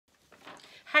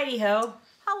Heidi ho.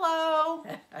 Hello.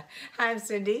 I'm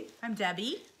Cindy. I'm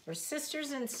Debbie. We're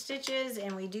sisters in stitches,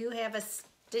 and we do have a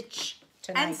stitch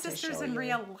tonight. And sisters in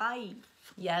real life.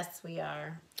 Yes, we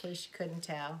are. In case you couldn't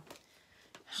tell.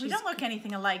 We don't look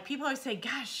anything alike. People always say,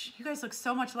 gosh, you guys look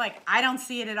so much alike. I don't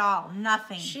see it at all.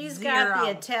 Nothing. She's Zero. got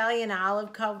the Italian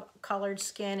olive colored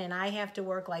skin, and I have to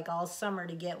work like all summer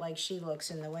to get like she looks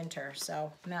in the winter,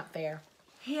 so not fair.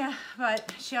 Yeah,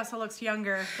 but she also looks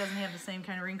younger. Doesn't have the same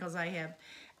kind of wrinkles I have.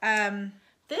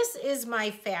 This is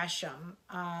my Fashom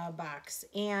box,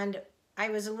 and I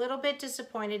was a little bit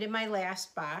disappointed in my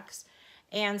last box.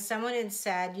 And someone had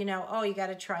said, you know, oh, you got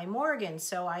to try Morgan.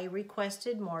 So I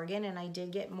requested Morgan, and I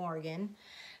did get Morgan.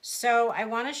 So I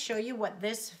want to show you what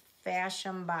this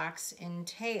Fashom box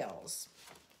entails.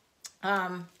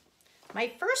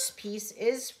 My first piece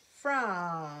is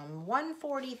from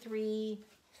 143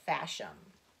 Fashom.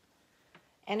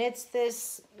 And it's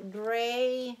this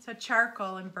gray. It's a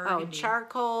charcoal and burgundy. Oh,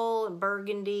 charcoal and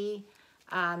burgundy.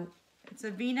 It's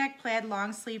a V-neck plaid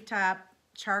long sleeve top.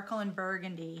 Charcoal and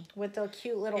burgundy With a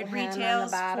cute little it hen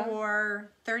retails on the bottom.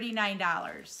 for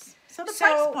 $39. So the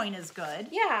price point is good.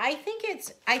 Yeah, I think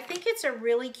it's a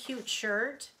really cute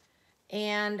shirt,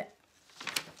 but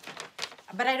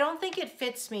I don't think it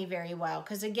fits me very well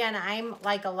because again, I'm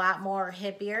like a lot more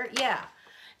hippier. Yeah.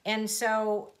 And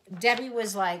so Debbie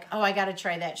was like, oh, I got to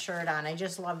try that shirt on. I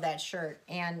just love that shirt.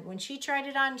 And when she tried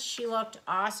it on, she looked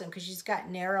awesome because she's got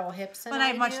narrow hips. And I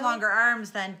have much longer arms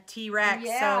than T-Rex.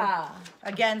 Yeah. So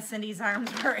again, Cindy's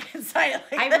arms were inside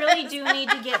like I this. really do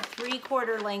need to get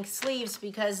 3/4 length sleeves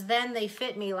because then they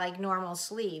fit me like normal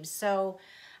sleeves. So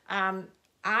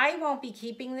I won't be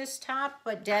keeping this top,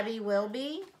 but Debbie will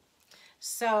be.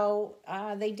 So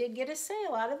they did get a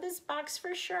sale out of this box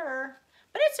for sure.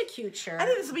 But it's a cute shirt. I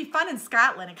think this will be fun in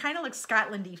Scotland. It kind of looks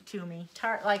Scotlandy to me.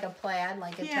 Like a plaid,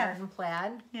 like a tartan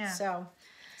plaid. Yeah. So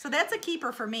that's a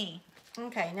keeper for me.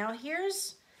 Okay, now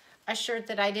here's a shirt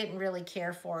that I didn't really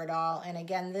care for at all. And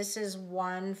again, this is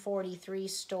 143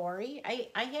 Story.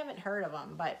 I haven't heard of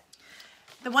them, but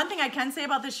the one thing I can say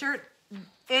about this shirt,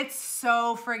 it's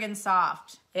so friggin'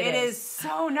 soft. It is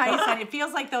so nice, and it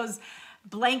feels like those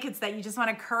blankets that you just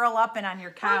want to curl up in on your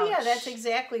couch. Oh yeah, that's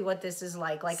exactly what this is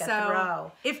like a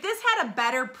throw. If this had a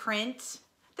better print,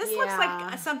 this looks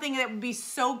like something that would be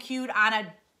so cute on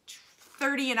a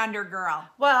 30 and under girl.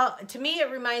 Well, to me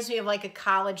it reminds me of like a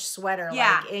college sweater,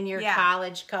 like in your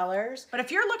college colors. But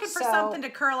if you're looking for something to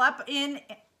curl up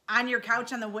on your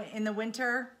couch in the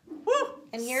winter, woo!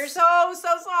 And here's so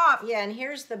soft. Yeah, and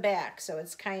here's the back. So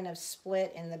it's kind of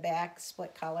split in the back,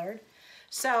 split colored.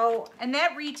 So, and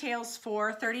that retails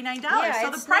for $39. Yeah,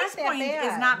 so the price point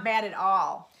is not bad at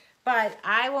all. But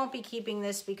I won't be keeping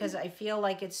this because I feel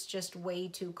like it's just way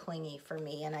too clingy for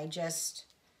me. And I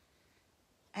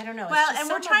don't know. Well, and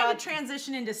we're trying to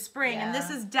transition into spring, and this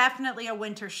is definitely a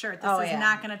winter shirt. This is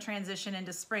not going to transition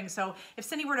into spring. So if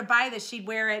Cindy were to buy this, she'd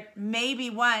wear it maybe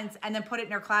once and then put it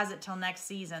in her closet till next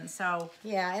season. So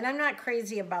yeah, and I'm not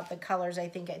crazy about the colors. I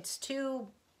think it's too,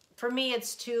 for me,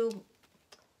 it's too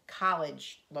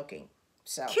college looking.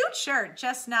 So cute shirt,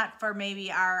 just not for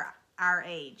maybe our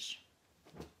age.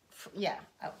 Yeah,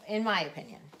 in my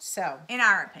opinion. So in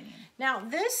our opinion. Now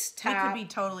this top, we could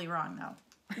be totally wrong though.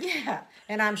 Yeah,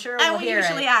 and I'm sure we'll hear it.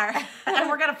 And we usually are. And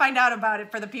we're gonna find out about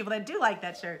it for the people that do like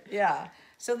that shirt. Yeah.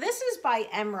 So this is by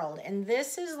Emerald, and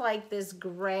this is like this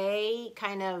gray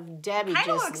kind of Debbie kind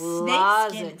just of looks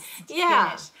loves snake it. skin.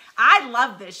 Yeah. I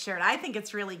love this shirt. I think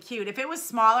it's really cute. If it was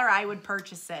smaller, I would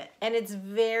purchase it. And it's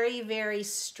very, very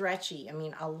stretchy. I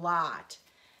mean, a lot.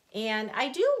 And I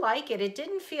do like it. It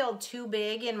didn't feel too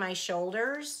big in my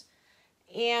shoulders.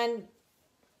 And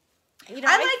you know,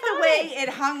 I like the way it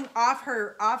hung off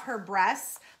her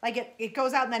breasts. Like it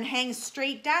goes out and then hangs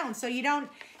straight down. So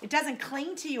it doesn't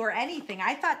cling to you or anything.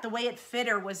 I thought the way it fit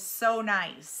her was so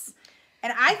nice.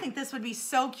 And I think this would be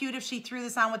so cute if she threw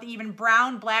this on with even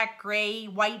brown, black, gray,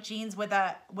 white jeans with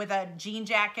a jean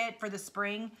jacket for the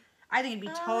spring. I think it'd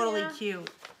be totally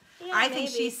cute. Yeah, I think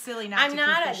she's silly not to keep this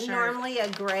shirt. I'm not normally a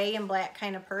gray and black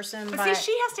kind of person. But see,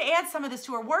 she has to add some of this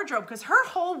to her wardrobe because her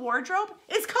whole wardrobe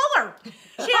is color.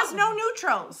 She has no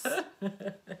neutrals. I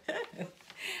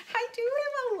do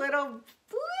have a little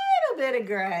bit of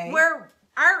gray. Where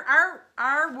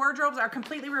our wardrobes are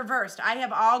completely reversed. I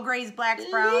have all grays, blacks,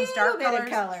 browns, dark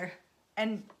colors,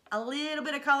 and a little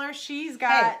bit of color. She's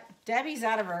got. Hey, Debbie's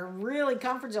out of her really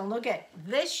comfort zone. Look at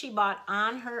this. She bought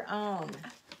on her own.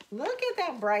 Look at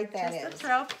how bright that is. Just to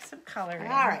throw some color in.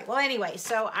 All right. Well, anyway,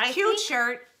 so cute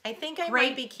shirt. I think I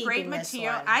might be keeping this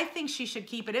material. one. I think she should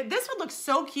keep it. This would look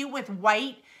so cute with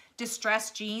white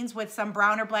distressed jeans with some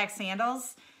brown or black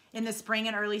sandals in the spring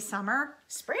and early summer.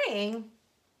 Spring?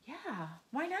 Yeah,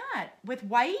 why not? With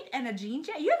white and a jean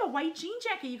jacket. You have a white jean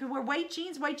jacket. You could wear white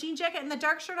jeans, white jean jacket, and the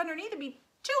dark shirt underneath. It'd be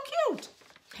too cute.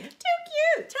 Too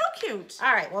cute. Too cute.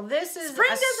 All right, well, this is... Spring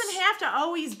doesn't have to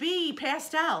always be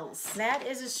pastels. That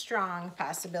is a strong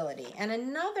possibility. And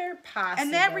another possibility...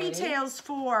 And that retails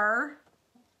for...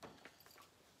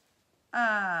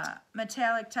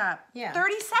 metallic top. Yeah. $37.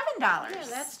 Yeah,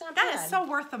 that's not That bad. is so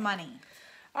worth the money.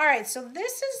 All right, so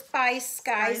this is by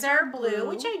Skies Are Blue,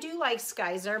 which I do like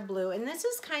Skies Are Blue. And this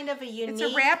is kind of a unique...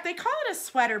 It's a wrap. They call it a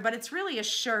sweater, but it's really a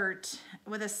shirt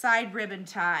with a side ribbon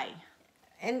tie.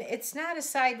 And it's not a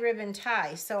side ribbon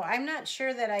tie, so I'm not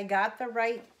sure that I got the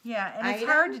right... Yeah, and it's item.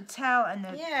 hard to tell in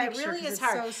the Yeah, picture it really 'cause is it's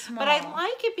hard. so small. But I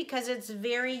like it because it's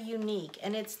very unique.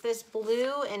 And it's this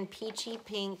blue and peachy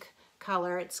pink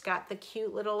color. It's got the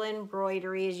cute little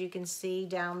embroidery, as you can see,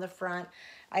 down the front.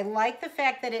 I like the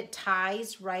fact that it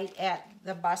ties right at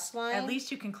the bust line. At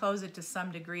least you can close it to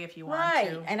some degree if you want Right,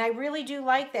 to. and I really do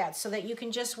like that, so that you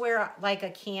can just wear like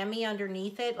a cami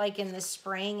underneath it, like in the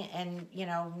spring, and, you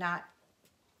know, not...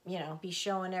 you know, be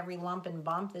showing every lump and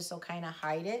bump. This will kind of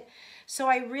hide it. So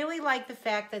I really like the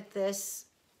fact that this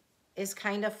is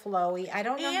kind of flowy. I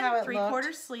don't know how it looked.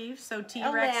 3/4 sleeve, so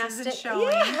T-Rex isn't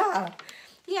showing. Yeah.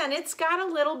 Yeah, and it's got a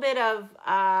little bit of,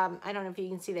 I don't know if you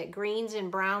can see that, greens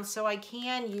and browns. So I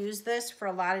can use this for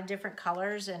a lot of different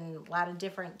colors and a lot of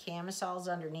different camisoles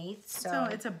underneath. So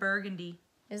it's a burgundy.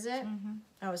 Is it? Mm-hmm.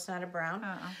 Oh, it's not a brown?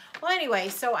 Uh-uh. Well, anyway,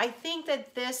 so I think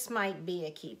that this might be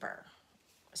a keeper.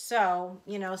 So,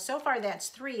 you know, so far that's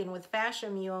 3. And with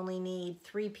Fashom, you only need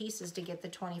 3 pieces to get the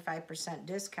 25%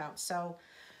 discount. So,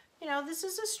 you know, this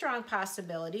is a strong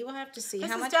possibility. We'll have to see.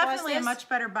 How much was this? This is definitely a much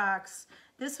better box.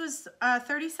 This was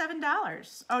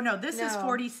 $37. Oh, no, this is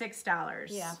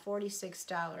 $46. Yeah,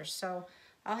 $46. So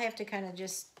I'll have to kind of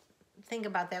just think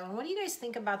about that one. What do you guys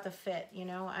think about the fit? You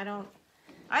know,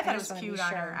 I thought it just was wanna cute be on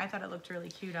sure. her. I thought it looked really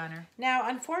cute on her. Now,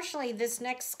 unfortunately, this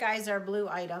next Skies Are Blue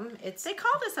item, They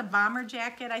call this a bomber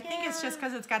jacket. I think it's just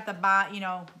because it's got the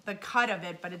the cut of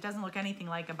it, but it doesn't look anything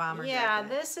like a bomber jacket.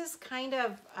 this is kind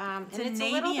of, and a it's a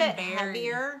navy little and bit berry.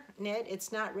 heavier knit.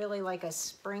 It's not really like a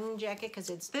spring jacket because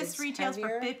it's retails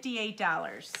heavier. for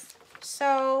 $58.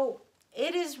 So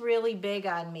it is really big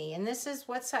on me. And this is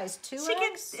what size?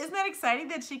 2X? Isn't that exciting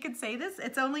that she could say this?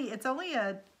 It's only a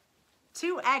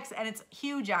 2X and it's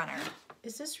huge on her.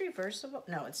 Is this reversible?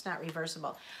 No, it's not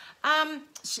reversible.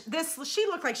 She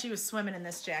looked like she was swimming in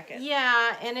this jacket.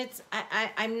 Yeah, and it's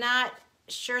I'm not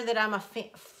sure that I'm a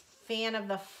fan of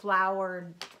the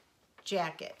flowered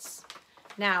jackets.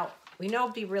 Now, we know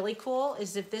it'd be really cool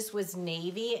is if this was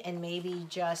navy and maybe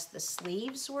just the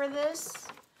sleeves were this,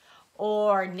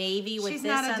 or navy with She's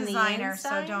this not a on designer, the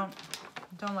inside. so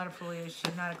don't let her fool you.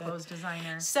 She's not a clothes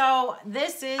designer. So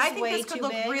this is I think way this could too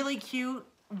look big. really cute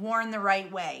worn the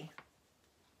right way.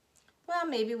 Well,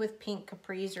 maybe with pink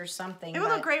capris or something. It would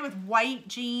look great with white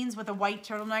jeans with a white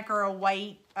turtleneck or a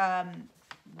white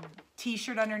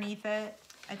t-shirt underneath it.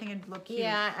 I think it'd look cute.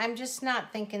 Yeah, I'm just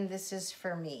not thinking this is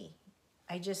for me.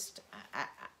 I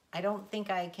don't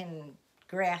think I can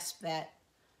grasp that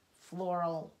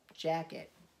floral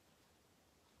jacket.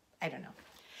 I don't know.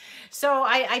 So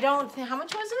I don't, how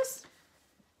much was this?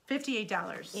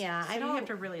 $58. Yeah, so I you don't- have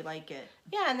to really like it.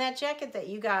 Yeah, and that jacket that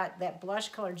you got, that blush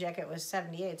color jacket was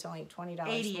 $78. It's only $20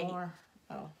 $88. more.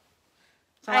 Oh.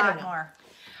 It's a I don't lot know. more.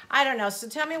 I don't know. So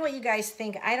tell me what you guys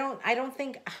think. I don't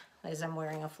think, as I'm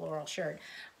wearing a floral shirt,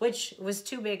 which was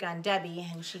too big on Debbie,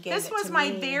 and she gave it to me. This was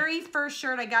my very first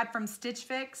shirt I got from Stitch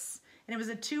Fix, and it was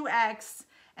a 2X,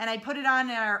 and I put it on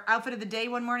in our outfit of the day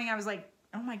one morning. I was like,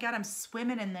 oh my God, I'm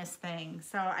swimming in this thing.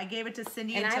 So I gave it to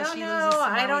Cindy And until I don't she know. loses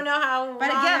some I don't weight. know how. But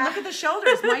again, look at the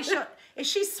shoulders. Is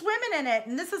she swimming in it?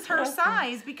 And this is her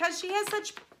size because she has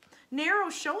such narrow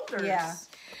shoulders. Yeah.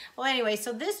 Well, anyway,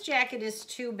 so this jacket is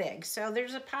too big. So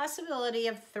there's a possibility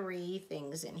of 3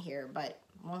 things in here, but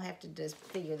we'll have to just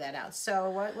figure that out. So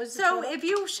what was the So total?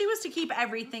 if she was to keep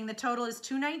everything, the total is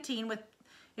 $219. With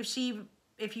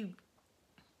if you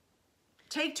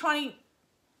take 20.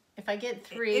 If I get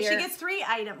 3, If she gets 3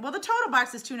 items, well, the total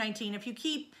box is $219. If you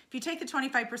take the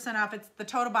 25% off, the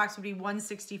total box would be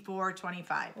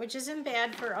 $164.25. which isn't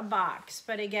bad for a box,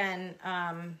 but again,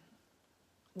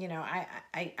 you know,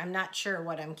 I'm not sure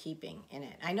what I'm keeping in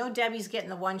it. I know Debbie's getting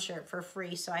the 1 shirt for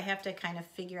free, so I have to kind of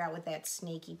figure out with that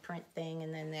sneaky print thing,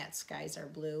 and then that Skies Are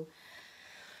Blue.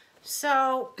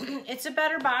 So it's a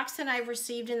better box than I've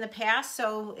received in the past.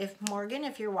 So if Morgan,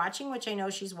 if you're watching, which I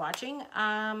know she's watching,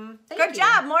 Good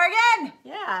job, Morgan.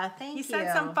 Yeah, thank you. You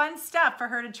sent some fun stuff for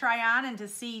her to try on and to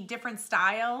see different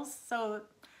styles. So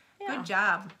good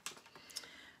job.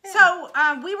 Yeah. So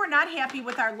we were not happy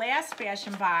with our last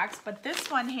fashion box, but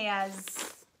this one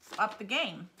has up the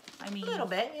game. I mean, A little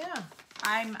bit, yeah.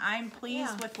 I'm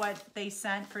pleased with what they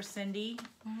sent for Cindy.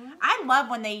 I love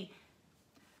when the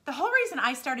whole reason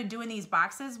I started doing these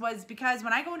boxes was because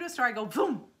when I go into a store, I go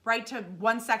boom, right to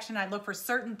one section. I look for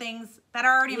certain things that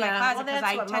are already in my closet because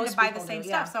I tend to buy the same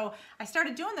stuff. So I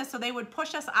started doing this so they would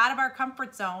push us out of our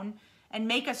comfort zone and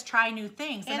make us try new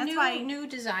things. And that's why new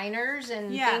designers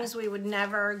and things we would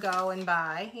never go and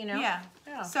buy, you know? Yeah.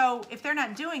 So if they're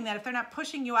not doing that, if they're not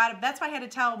pushing you out of, that's why I had to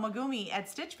tell Megumi at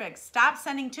Stitch Fix, stop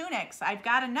sending tunics. I've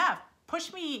got enough.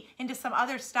 Push me into some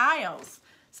other styles.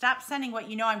 Stop sending what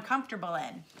you know I'm comfortable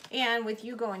in. And with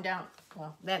you going down,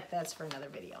 well, that's for another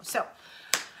video. So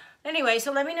anyway,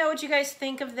 so let me know what you guys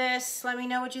think of this. Let me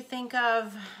know what you think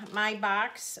of my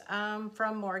box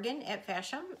from Morgan at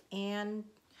Fashom. And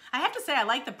I have to say, I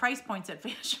like the price points at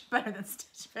Fashom better than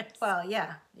Stitch Fix. well,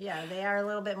 yeah, they are a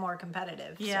little bit more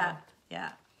competitive. Yeah, so. yeah.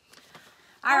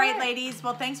 All right, ladies.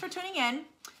 Well, thanks for tuning in.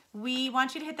 We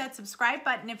want you to hit that subscribe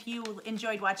button if you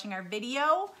enjoyed watching our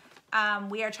video.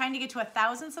 We are trying to get to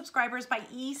 1,000 subscribers by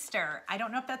Easter. I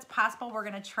don't know if that's possible. We're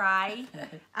going to try.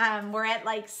 We're at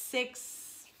like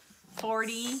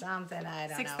 640. Something, I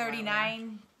don't know.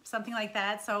 639, something like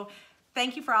that. So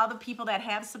thank you for all the people that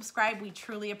have subscribed. We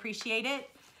truly appreciate it.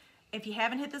 If you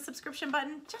haven't hit the subscription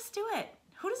button, just do it.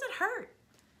 Who does it hurt?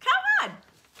 Come on.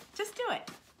 Just do it.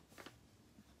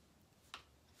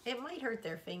 It might hurt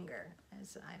their finger. I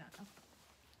don't know.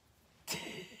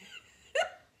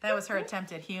 That was her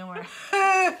attempt at humor.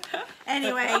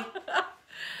 Anyway,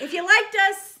 if you liked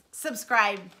us,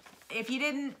 subscribe. If you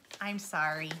didn't, I'm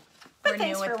sorry. But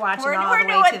thanks for watching all the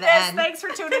way to the end. Thanks for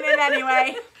tuning in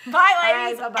anyway. Bye,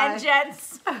 ladies Bye, bye-bye. and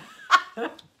gents.